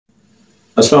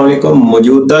अस्सलाम वालेकुम।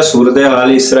 मौजूदा सूरत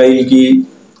हाल इसराइल की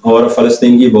और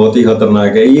फ़लस्तीन की बहुत ही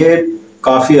ख़तरनाक है। ये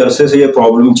काफ़ी अरसे से ये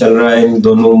प्रॉब्लम चल रहा है इन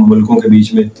दोनों मुल्कों के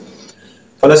बीच में।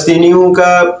 फ़लस्तीनियों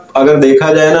का अगर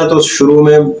देखा जाए ना, तो शुरू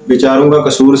में बेचारों का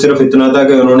कसूर सिर्फ इतना था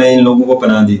कि उन्होंने इन लोगों को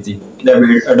पनाह दी थी। जब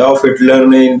एडॉल्फ हिटलर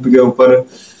ने इनके ऊपर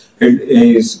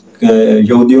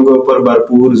यहूदियों के ऊपर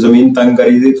भरपूर ज़मीन तंग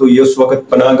करी थी, तो ये उस वक्त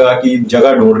पनाह गाह की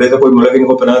जगह ढूंढ रहे थे। कोई मुल्क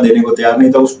इनको पनाह देने को तैयार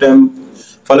नहीं था उस टाइम।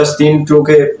 फ़लस्तीन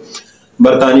चूँकि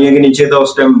बरतानिया के नीचे था,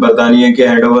 उस टाइम बरतानिया के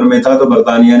हैंडओवर में था, तो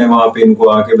बरतानिया ने वहाँ पे इनको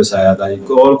आके बसाया था।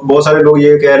 और बहुत सारे लोग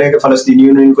ये कह रहे हैं कि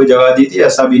फ़लस्तीनियों ने इनको जगह दी थी,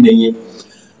 ऐसा भी नहीं है।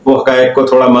 वो हकायक को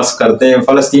थोड़ा मस्क करते हैं।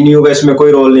 फ़लस्तीनियों का इसमें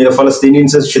कोई रोल नहीं है। फ़लस्तीनी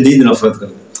इनसे शदीद नफरत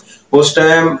करते हैं। उस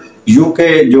टाइम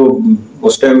यूके जो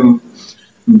उस टाइम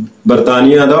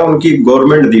बरतानिया था, उनकी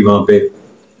गवर्नमेंट थी वहाँ पे,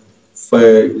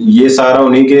 ये सारा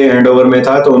उन्हीं के हैंडओवर में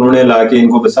था, तो उन्होंने लाके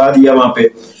इनको बसा दिया वहाँ पे।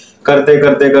 करते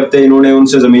करते करते इन्होंने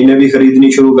उनसे ज़मीनें भी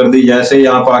खरीदनी शुरू कर दी। जैसे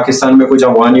यहाँ पाकिस्तान में कुछ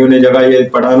अफगानियों ने जगह ये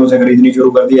पठानों से खरीदनी शुरू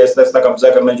कर दी, ऐसा ऐसा कब्जा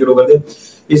करना शुरू कर दिया।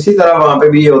 इसी तरह वहाँ पे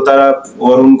भी ये होता रहा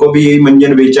और उनको भी यही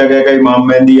मंजन बेचा गया कि इमाम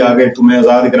मेहदी आ गए, तुम्हें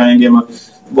आज़ाद कराएंगे।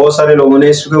 बहुत सारे लोगों ने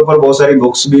इसके ऊपर बहुत सारी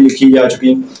बुक्स भी लिखी जा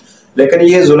चुकी, लेकिन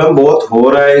ये जुल्म बहुत हो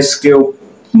रहा है इसके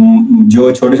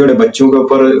जो छोटे छोटे बच्चों के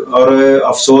ऊपर। और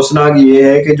अफसोसनाक ये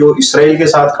है कि जो इसराइल के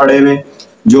साथ खड़े हुए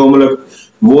जो मुल्क,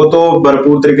 वो तो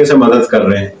भरपूर तरीके से मदद कर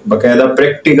रहे हैं, बाकायदा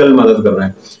प्रैक्टिकल मदद कर रहे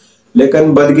हैं।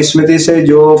 लेकिन बदकिस्मती से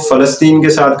जो फ़लस्तीन के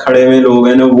साथ खड़े हुए लोग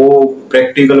हैं ना, वो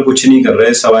प्रैक्टिकल कुछ नहीं कर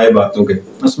रहे सवाए बातों के।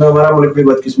 उसमें हमारा मुल्क भी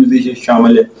बदकिस्मती से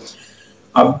शामिल है।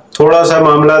 अब थोड़ा सा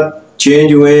मामला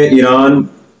चेंज हुए ईरान,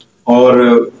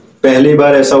 और पहली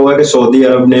बार ऐसा हुआ कि सऊदी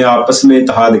अरब ने आपस में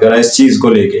इत्तेहाद करा इस चीज़ को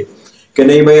लेके कि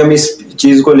नहीं भाई, हम इस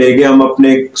चीज़ को लेके हम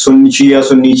अपने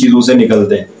सुन्नी चीज़ों से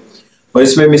निकलते हैं। और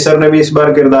इसमें मिस्र ने भी इस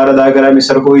बार किरदार अदा करा।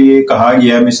 मिस्र को ये कहा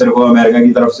गया, मिस्र को अमेरिका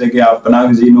की तरफ से, कि आप पनाह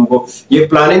गज़ीनों को, ये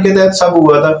प्लानिंग के तहत सब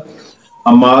हुआ था।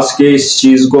 हमास के इस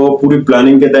चीज़ को पूरी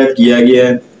प्लानिंग के तहत किया गया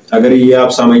है। अगर ये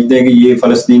आप समझते हैं कि ये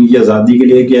फ़लस्तीन की आज़ादी के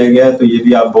लिए किया गया है, तो ये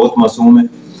भी आप बहुत मासूम है,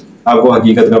 आपको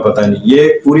हकीकत का पता नहीं।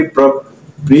 ये पूरी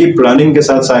प्री प्लानिंग के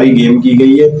साथ सारी गेम की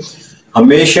गई है।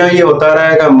 हमेशा ये होता रहा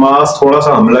है कि हमास थोड़ा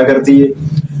सा हमला करती है,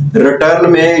 रिटर्न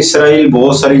में इसराइल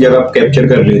बहुत सारी जगह कैप्चर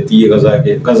कर लेती है गजा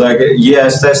के। ये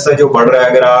ऐसा ऐसा जो बढ़ रहा है,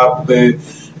 अगर आप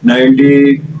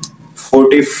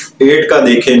 1948 का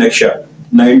देखें नक्शा,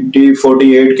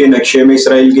 1948 के नक्शे में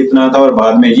इसराइल कितना था और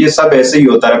बाद में ये सब ऐसे ही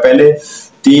होता रहा। पहले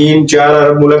 3-4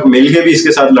 अरब मुल्क मिलके भी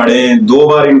इसके साथ लड़े हैं, 2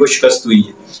 बार इनको शिकस्त हुई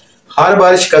है। हर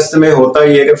बार शिकस्त में होता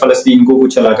ही है कि फ़लस्तीन को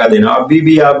कुछ इलाका देना। अभी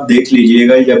भी आप देख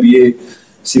लीजिएगा, जब ये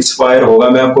 6 फायर होगा,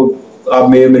 मैं आपको, आप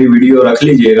मेरी वीडियो रख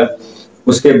लीजिएगा,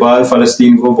 उसके बाद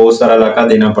फ़लस्तीन को बहुत सारा इलाका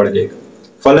देना पड़ जाएगा।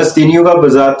 फ़लस्तीनियों का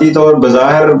बजाती तौर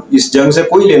बज़ाहिर इस जंग से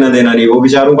कोई लेना देना नहीं, वो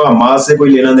बेचारों का हमास से कोई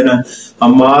लेना देना।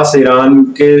 हमास ईरान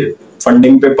के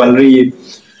फंडिंग पे पल रही है,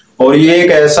 और ये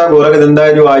एक ऐसा गोरख धंधा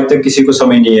है जो आज तक किसी को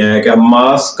समझ नहीं आया कि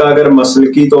हमास का अगर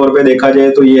मसलकी तौर पे देखा जाए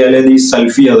तो ये अहले हदीस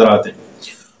सल्फी हजरात हैं,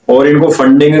 और इनको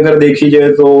फंडिंग अगर देखी जाए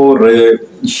तो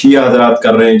शिया हजरात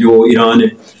कर रहे हैं जो ईरान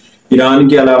है। ईरान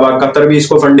के अलावा कतर भी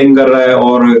इसको फंडिंग कर रहा है,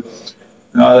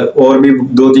 और भी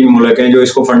 2-3 मुल्क हैं जो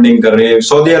इसको फंडिंग कर रहे हैं।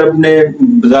 सऊदी अरब ने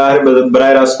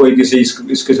बराह रास्त कोई किसी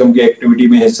इस किस्म की एक्टिविटी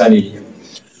में हिस्सा नहीं लिया।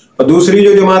 और दूसरी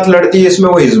जो जमात लड़ती है इसमें,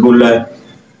 वो हिजबुल्लाह है।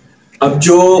 अब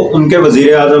जो उनके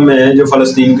वजीर आजम हैं, जो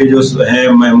फ़लस्तीन के जो हैं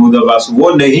महमूद अब्बास, वो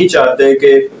नहीं चाहते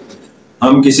कि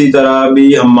हम किसी तरह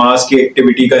भी हमास की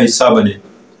एक्टिविटी का हिस्सा बने।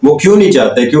 वो क्यों नहीं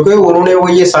चाहते? क्योंकि उन्होंने वो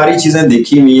ये सारी चीज़ें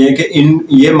देखी हुई हैं कि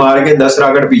ये मार के 10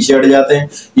 राकट पीछे हट जाते हैं,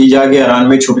 ये जाके ईरान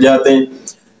में छुप जाते हैं।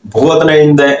 बहुत ना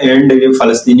इन द एंड ये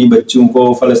फ़लस्तीनी बच्चों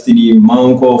को, फ़लस्तीनी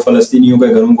माओं को, फ़लस्तीनियों के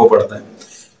घरों को पड़ता है।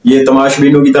 ये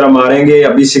तमाशबीनों की तरह मारेंगे,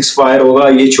 अभी 6 फायर होगा,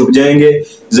 ये छुप जाएंगे,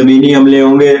 ज़मीनी हमले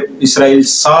होंगे, इसराइल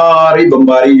सारी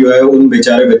बमबारी जो है उन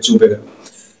बेचारे बच्चों पे कर।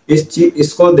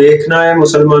 इसको देखना है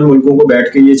मुसलमान मुल्कों को, बैठ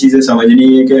के ये चीज़ें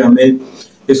समझनी है कि हमें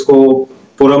इसको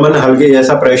पुरअमन हल्के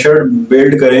ऐसा प्रेशर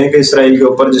बिल्ड करें कि इसराइल के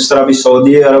ऊपर, जिस तरह अभी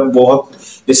सऊदी अरब बहुत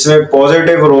इसमें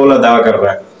पॉजिटिव रोल अदा कर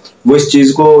रहा है। वो इस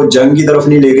चीज़ को जंग की तरफ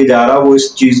नहीं लेके जा रहा, वो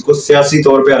इस चीज़ को सियासी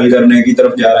तौर पे हल करने की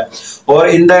तरफ जा रहा है। और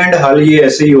इन द एंड हल ये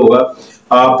ऐसे ही होगा,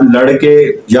 आप लड़के,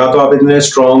 या तो आप इतने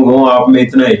स्ट्रांग हो, आप में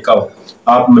इतना इक्का हो,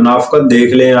 आप मुनाफकत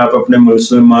देख लें आप अपने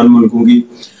मुसलमान मुल्कों की।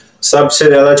 सबसे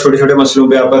ज़्यादा छोटे छोटे मसलों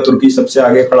पे आपका तुर्की सबसे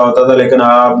आगे खड़ा होता था, लेकिन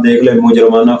आप देख लें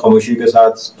मुजरमाना खामोशी के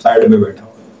साथ साइड में बैठा हुआ,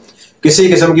 किसी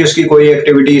किस्म की उसकी कोई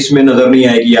एक्टिविटी इसमें नजर नहीं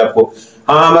आएगी आपको।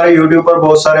 हाँ, हमारे यूट्यूब पर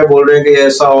बहुत सारे बोल रहे हैं कि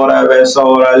ऐसा हो रहा है, वैसा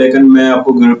हो रहा है, लेकिन मैं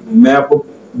आपको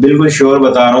बिल्कुल श्योर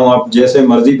बता रहा हूँ, आप जैसे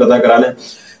मर्जी पता करा लें,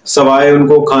 सवाए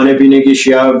उनको खाने पीने की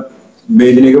अशिया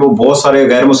भेजने के, वो बहुत सारे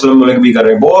गैर मुस्लिम मुल्क भी कर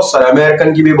रहे हैं। बहुत सारे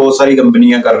अमेरिकन की भी बहुत सारी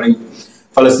कंपनियां कर रही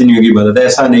फ़लस्तीनियों की मदद।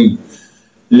 ऐसा नहीं,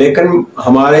 لیکن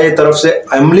ہمارے طرف سے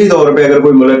عملی طور پہ اگر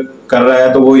کوئی ملک کر رہا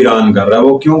ہے تو وہ ایران کر رہا ہے.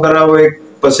 وہ کیوں کر رہا ہے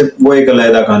وہ ایک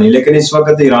علیحدہ کہانی. لیکن اس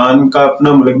وقت ایران کا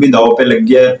اپنا ملک بھی داؤ پہ لگ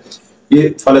گیا ہے یہ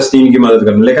فلسطین کی مدد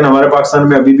کرنا. لیکن ہمارے پاکستان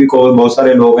میں ابھی بھی بہت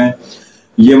سارے لوگ ہیں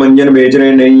یہ منجن بیچ رہے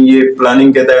ہیں, نہیں یہ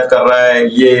پلاننگ کے تحت کر رہا ہے,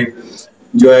 یہ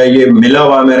جو ہے یہ ملا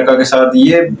ہوا امریکہ کے ساتھ.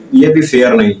 یہ بھی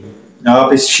فیئر نہیں.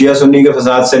 آپ اس شیعہ سنی کے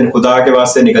فساد سے خدا کے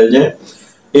واسطے نکل جائیں.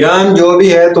 ایران جو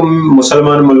بھی ہے تم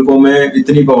مسلمان ملکوں میں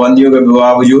اتنی پابندیوں کے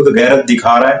باوجود غیرت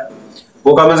دکھا رہا ہے,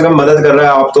 وہ کم از کم مدد کر رہا ہے,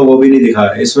 آپ تو وہ بھی نہیں دکھا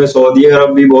رہے. اس میں سعودی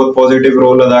عرب بھی بہت پازیٹیو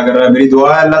رول ادا کر رہا ہے. میری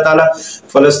دعا ہے اللہ تعالیٰ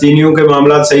فلسطینیوں کے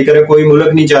معاملات صحیح کرے. کوئی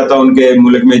ملک نہیں چاہتا ان کے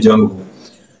ملک میں جنگ ہو.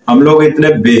 ہم لوگ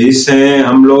اتنے بے حس ہیں,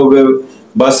 ہم لوگ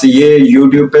بس یہ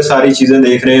یوٹیوب پہ ساری چیزیں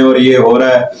دیکھ رہے ہیں اور یہ ہو رہا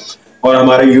ہے, اور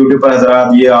ہمارے یوٹیوب پر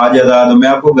حضرات یہ آج آزاد. میں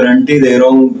آپ کو گارنٹی دے رہا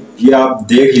ہوں, یہ آپ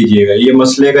دیکھ لیجئے گا یہ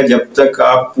مسئلے کا, جب تک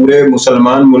آپ پورے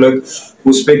مسلمان ملک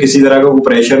اس پہ کسی طرح کا کوئی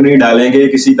پریشر نہیں ڈالیں گے,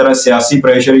 کسی طرح سیاسی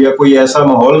پریشر یا کوئی ایسا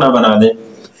ماحول نہ بنا دیں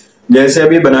جیسے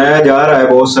ابھی بنایا جا رہا ہے,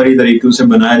 بہت ساری طریقوں سے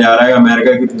بنایا جا رہا ہے,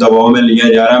 امریکہ کی دباؤ میں لیا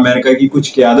جا رہا ہے. امریکہ کی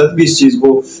کچھ قیادت بھی اس چیز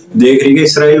کو دیکھ رہی ہے کہ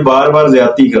اسرائیل بار بار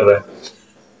زیادتی کر رہا ہے,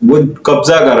 وہ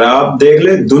قبضہ کر رہا ہے. آپ دیکھ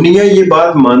لیں دنیا یہ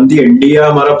بات مانتی ہے, انڈیا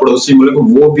ہمارا پڑوسی ملک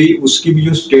وہ بھی, اس کی بھی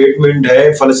جو سٹیٹمنٹ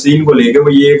ہے فلسطین کو لے کے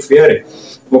وہ یہ فیئر ہے.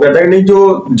 وہ کہتا ہے کہ نہیں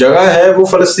جو جگہ ہے وہ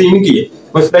فلسطین کی ہے,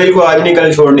 وہ اسرائیل کو آج نہیں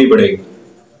کل چھوڑنی پڑے گی.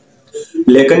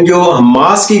 لیکن جو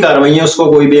حماس کی کاروائی ہے اس کو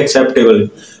کوئی بھی ایکسیپٹیبل.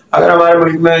 اگر ہمارے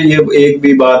ملک میں یہ ایک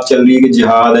بھی بات چل رہی ہے کہ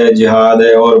جہاد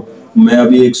ہے, اور میں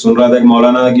ابھی ایک سن رہا تھا کہ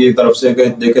مولانا کی طرف سے کہ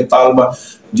دیکھیں طالبان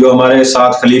جو ہمارے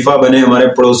ساتھ خلیفہ بنے ہمارے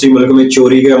پڑوسی ملک میں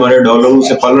چوری کے ہمارے ڈالروں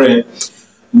سے پل رہے ہیں,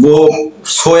 وہ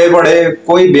سوئے پڑے,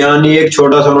 کوئی بیان نہیں. ایک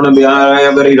چھوٹا سا انہوں نے بیان آیا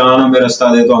اگر ایران ہمیں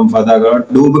رستہ دے تو ہم فتح کر,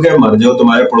 ڈوب کے مر جاؤ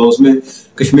تمہارے پڑوس میں.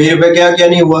 کشمیر پہ کیا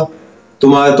نہیں ہوا,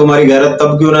 تمہاری غیرت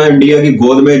تب کیوں نہ انڈیا کی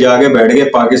گود میں جا کے بیٹھ کے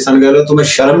پاکستان گئے. تمہیں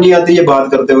شرم نہیں آتی یہ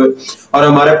بات کرتے ہوئے؟ اور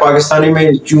ہمارے پاکستانی میں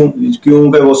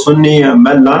کیوں کہ وہ سنی ہے,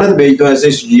 میں لعنت بھیجتا ہوں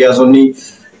ایسے شیعہ سنی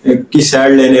کی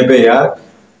سائڈ لینے پہ. یار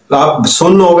آپ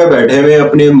سن ہو کے بیٹھے ہوئے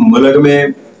اپنے ملک میں,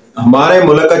 ہمارے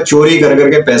ملک کا چوری کر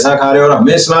کے پیسہ کھا رہے اور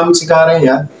ہمیں اسلام سکھا رہے ہیں.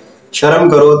 یار شرم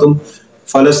کرو. تم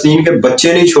فلسطین کے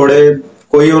بچے نہیں چھوڑے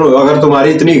کوئی, اگر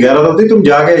تمہاری اتنی غیرت ہوتی تم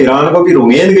جا کے ایران کو بھی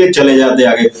رونگید کے چلے جاتے.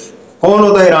 آگے کون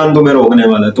ہوتا ہے ایران تمہیں روکنے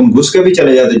والا؟ تم گھس کے بھی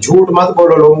چلے جاتے. جھوٹ مت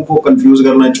بولو, لوگوں کو کنفیوز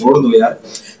کرنا چھوڑ دو یار.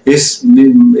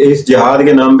 اس جہاد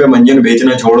کے نام پہ منجن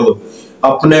بیچنا چھوڑ دو.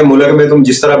 اپنے ملک میں تم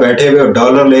جس طرح بیٹھے ہوئے ہو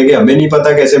ڈالر لے کے, ہمیں نہیں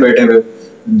پتا کیسے بیٹھے ہوئے,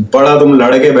 بڑا تم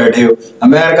لڑ کے بیٹھے ہو.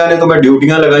 امریکہ نے تمہیں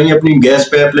ڈیوٹیاں لگائی اپنی گیس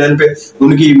پائپ لائن پہ,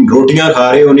 ان کی روٹیاں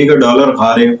کھا رہے ہو, انہیں کے ڈالر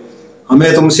کھا رہے ہو. ہمیں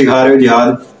تم سکھا رہے ہو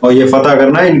جہاد, اور یہ فتح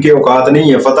کرنا ان کے اوقات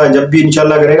نہیں ہے. فتح جب بھی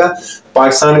انشاءاللہ کرے گا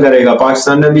پاکستان کرے گا.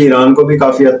 پاکستان نے بھی ایران کو بھی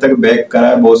کافی حد تک بیک کرا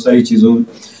ہے بہت ساری چیزوں میں.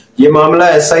 یہ معاملہ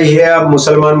ایسا ہی ہے. آپ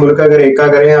مسلمان ملک اگر ایکا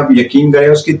کریں, آپ یقین کریں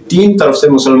اس کی 3 طرف سے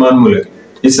مسلمان ملک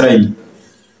اسرائیل,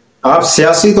 آپ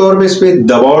سیاسی طور پہ اس پہ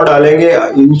دباؤ ڈالیں گے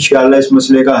انشاءاللہ اس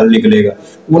مسئلے کا حل نکلے گا.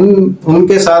 ان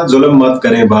کے ساتھ ظلم مت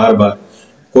کریں. بار بار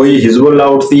کوئی حزب اللہ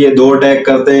اٹھتی ہے 2 اٹیک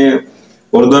کرتے ہیں,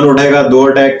 اردن اٹھے گا 2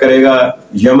 اٹیک کرے گا,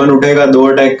 یمن اٹھے گا 2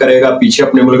 اٹیک کرے گا, پیچھے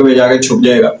اپنے ملک میں جا کے چھپ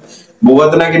جائے گا.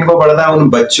 بھگتنا کن کو پڑتا ہے؟ ان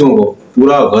بچوں کو.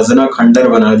 پورا غزنہ کھنڈر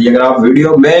بنا دیا. اگر آپ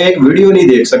میں ایک ویڈیو نہیں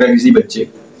دیکھ سکا کسی بچے,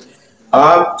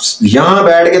 آپ یہاں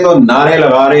بیٹھ کے تو نعرے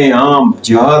لگا رہے ہیں ہاں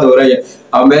جہاد ہو رہا ہے.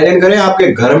 اب امیجن کریں آپ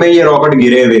کے گھر میں یہ راکٹ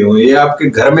گرے ہوئے ہو, یہ آپ کے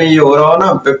گھر میں یہ ہو رہا ہو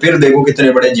نا, پھر دیکھو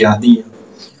کتنے بڑے جہادی ہیں.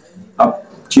 اب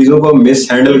چیزوں کو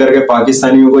مس ہینڈل کر کے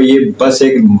پاکستانیوں کو یہ بس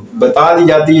ایک بتا دی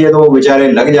جاتی ہے تو وہ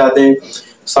بیچارے لگ جاتے ہیں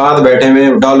ساتھ بیٹھے ہوئے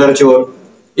ڈالر چور.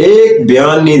 ایک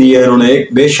بیان نہیں دیا انہوں نے,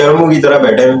 ایک بے شرموں کی طرح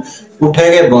بیٹھے ہوئے.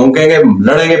 اٹھیں گے بھونکیں گے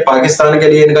لڑیں گے پاکستان کے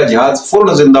لیے, ان کا جہاز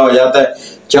فل زندہ ہو جاتا ہے.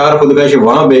 4 خودکش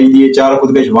وہاں بھیج دیے, 4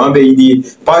 خودکش وہاں بھیج دیے,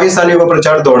 پاکستانیوں کے اوپر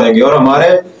چڑھ دوڑیں گے. اور ہمارے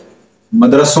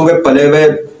مدرسوں کے پلے ہوئے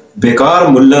بیکار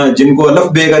ملا جن کو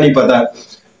الف بے کا نہیں پتا,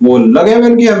 وہ لگے ہوئے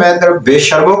ان کی حمایت کر. بے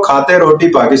شرموں, کھاتے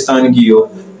روٹی پاکستان کی ہو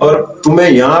اور تمہیں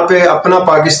یہاں پہ اپنا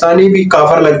پاکستانی بھی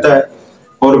کافر لگتا ہے,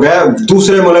 اور گئے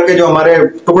دوسرے ملک کے جو ہمارے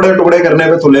ٹکڑے کرنے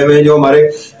پہ تلے ہوئے ہیں, جو ہمارے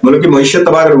ملک کی معیشت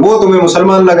تباہ کر, وہ تمہیں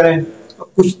مسلمان لگ رہے ہیں.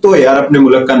 کچھ تو یار اپنے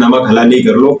ملک کا نمک حلالی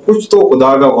کر لو, کچھ تو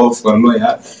خدا کا خوف کر لو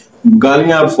یار.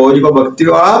 گالیاں آپ فوج کو بکتی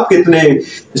ہو, آپ کتنے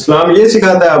اسلام یہ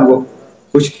سکھاتا ہے آپ کو,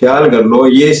 کچھ خیال کر لو.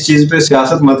 یہ اس چیز پہ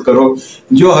سیاست مت کرو,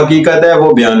 جو حقیقت ہے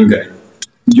وہ بیان کریں,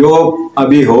 جو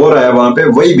ابھی ہو رہا ہے وہاں پہ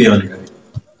وہی بیان کریں.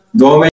 دو میں